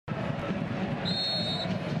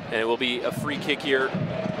And it will be a free kick here.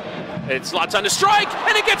 It's Zlatan to strike,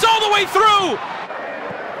 and it gets all the way through!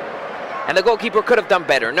 And the goalkeeper could have done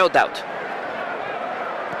better, no doubt.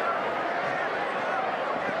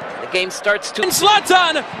 The game starts to... And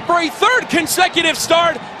Zlatan, for a third consecutive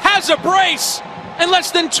start, has a brace in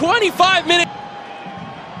less than 25 minutes.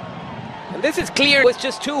 And this is clear, it was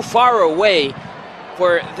just too far away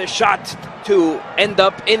for the shot to end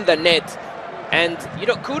up in the net. And, you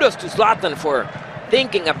know, kudos to Zlatan for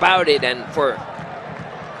thinking about it and for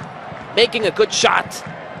making a good shot.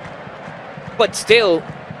 But still,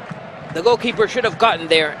 the goalkeeper should have gotten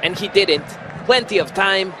there, and he didn't. Plenty of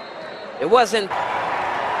time. It wasn't...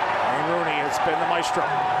 And Rooney has been the maestro.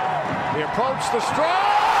 The approach, the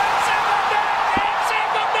strike! It's in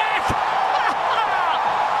the net!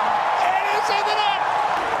 It's in the net! It is in the net!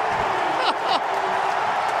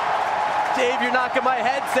 Dave, you're knocking my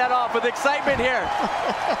headset off with excitement here.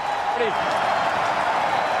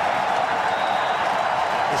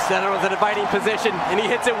 The center was in a fighting position, and he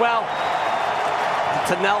hits it well.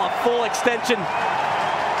 Tanella, full extension.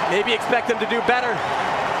 Maybe expect him to do better.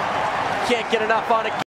 Can't get enough on it.